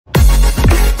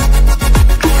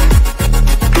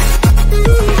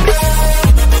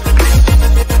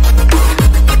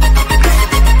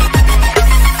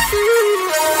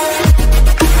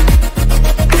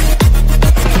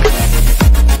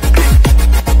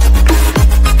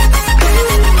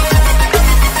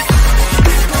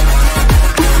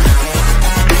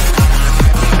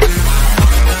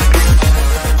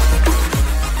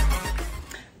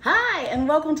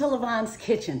Lavonne's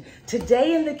Kitchen.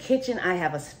 Today in the kitchen, I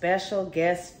have a special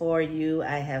guest for you.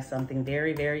 I have something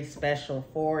very, very special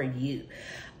for you.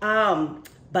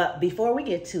 But before we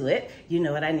get to it, you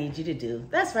know what I need you to do.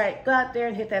 That's right, go out there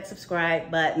and hit that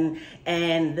subscribe button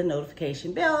and the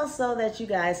notification bell so that you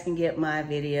guys can get my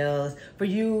videos. For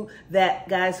you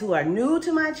guys who are new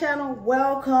to my channel,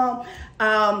 welcome.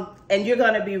 And you're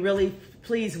gonna be really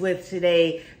pleased with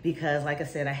today because, like I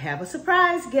said, I have a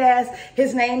surprise guest.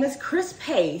 His name is Chris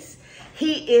Pace.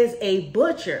 He is a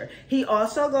butcher. He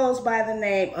also goes by the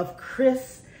name of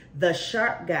Chris the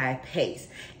Sharp Guy Pace.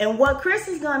 And what Chris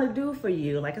is gonna do for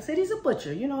you, like I said, he's a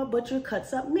butcher. You know, a butcher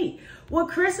cuts up meat. What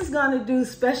Chris is gonna do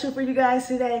special for you guys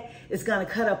today is gonna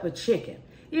cut up a chicken.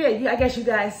 Yeah, I guess you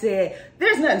guys said,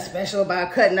 there's nothing special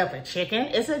about cutting up a chicken.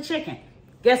 It's a chicken.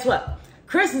 Guess what?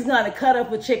 Chris is gonna cut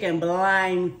up a chicken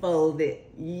blindfolded.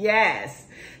 Yes.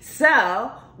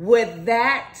 So, with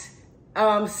that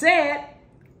said,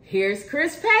 here's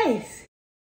Chris Pace.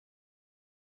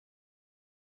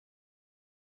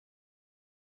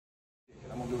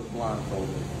 I'm gonna do it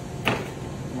blindfolded.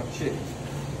 My chicken.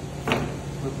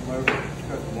 Flip them over,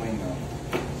 cut the wing off.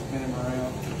 Spin them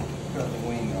around, cut the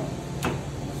wing off. I'm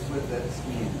gonna split that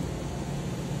skin.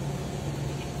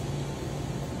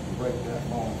 Break that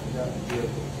bone, got the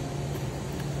giblets.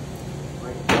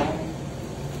 Break the bone,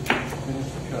 finish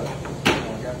the cut.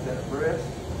 Now I got that breast.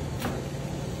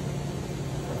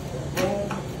 Cut that bone,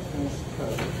 finish the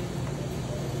cut.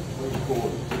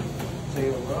 3/4.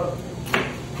 Tail up.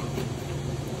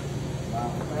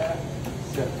 Line fat,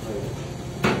 separated.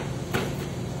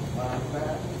 Line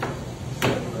fat,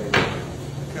 separated.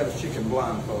 Cut a chicken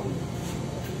blindfolded.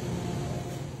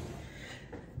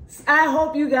 I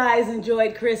hope you guys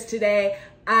enjoyed Chris today.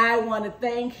 I want to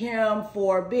thank him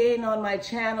for being on my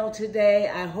channel today.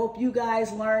 I hope you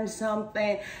guys learned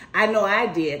something. I know I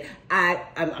did. I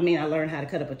mean, I learned how to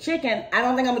cut up a chicken. I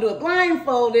don't think I'm gonna do it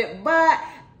blindfolded, but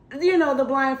you know, the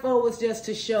blindfold was just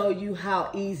to show you how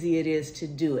easy it is to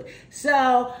do it.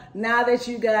 So now that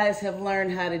you guys have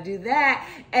learned how to do that,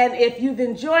 and if you've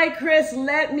enjoyed Chris,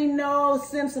 let me know,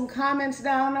 send some comments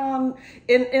down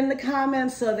in the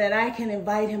comments so that I can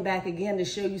invite him back again to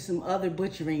show you some other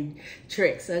butchering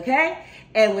tricks, okay?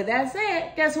 And with that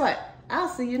said, guess what? I'll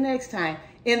see you next time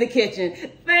in the kitchen.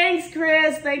 Thanks,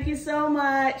 Chris. Thank you so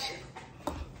much.